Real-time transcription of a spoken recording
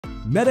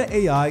Meta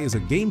AI is a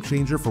game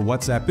changer for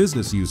WhatsApp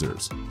business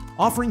users,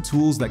 offering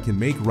tools that can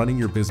make running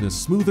your business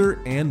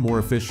smoother and more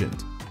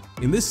efficient.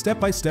 In this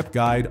step-by-step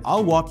guide,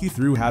 I'll walk you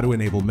through how to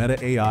enable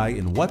Meta AI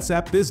in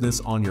WhatsApp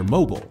Business on your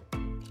mobile.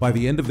 By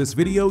the end of this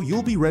video,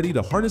 you'll be ready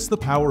to harness the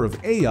power of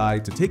AI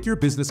to take your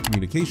business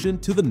communication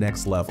to the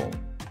next level.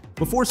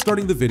 Before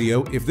starting the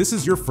video, if this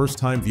is your first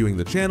time viewing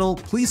the channel,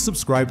 please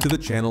subscribe to the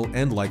channel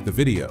and like the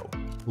video.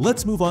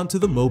 Let's move on to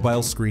the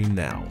mobile screen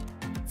now.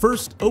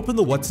 First, open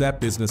the WhatsApp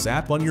Business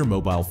app on your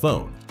mobile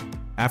phone.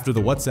 After the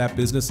WhatsApp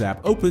Business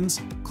app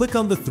opens, click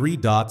on the three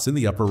dots in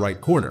the upper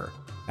right corner.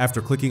 After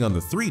clicking on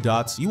the three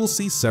dots, you will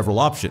see several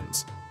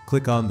options.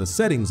 Click on the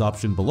Settings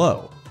option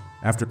below.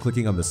 After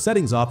clicking on the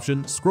Settings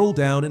option, scroll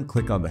down and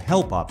click on the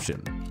Help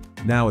option.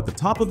 Now at the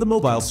top of the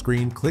mobile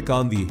screen, click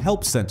on the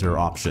Help Center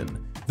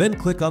option. Then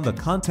click on the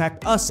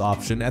Contact Us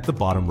option at the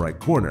bottom right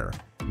corner.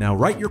 Now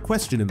write your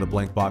question in the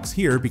blank box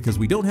here because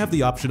we don't have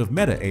the option of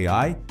Meta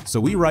AI, so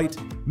we write,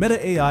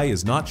 Meta AI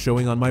is not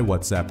showing on my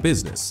WhatsApp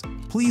Business.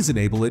 Please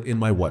enable it in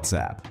my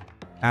WhatsApp.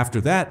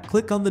 After that,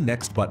 click on the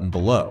Next button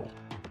below.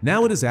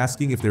 Now it is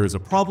asking if there is a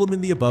problem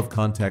in the above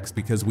context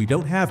because we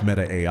don't have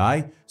Meta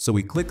AI, so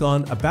we click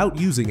on About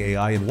using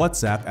AI in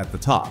WhatsApp at the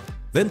top.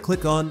 Then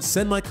click on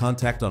Send my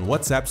contact on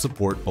WhatsApp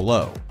support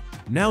below.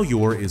 Now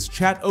your is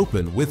chat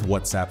open with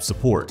WhatsApp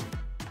support.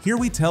 Here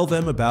we tell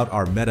them about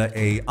our Meta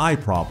AI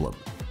problem.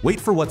 Wait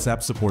for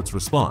WhatsApp support's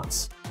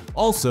response.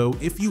 Also,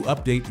 if you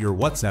update your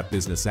WhatsApp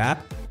Business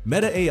app,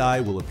 Meta AI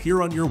will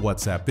appear on your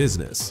WhatsApp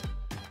Business.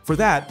 For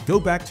that, go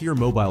back to your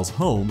mobile's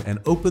home and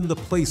open the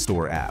Play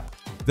Store app.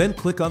 Then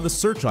click on the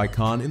search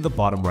icon in the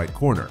bottom right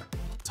corner.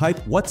 Type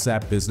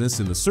WhatsApp Business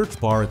in the search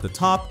bar at the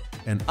top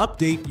and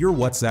update your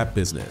WhatsApp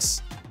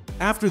Business.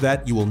 After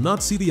that, you will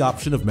not see the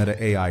option of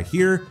Meta AI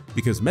here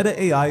because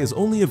Meta AI is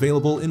only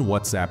available in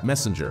WhatsApp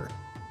Messenger.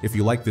 If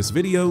you like this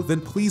video,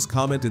 then please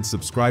comment and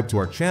subscribe to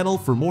our channel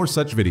for more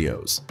such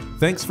videos.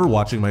 Thanks for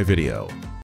watching my video.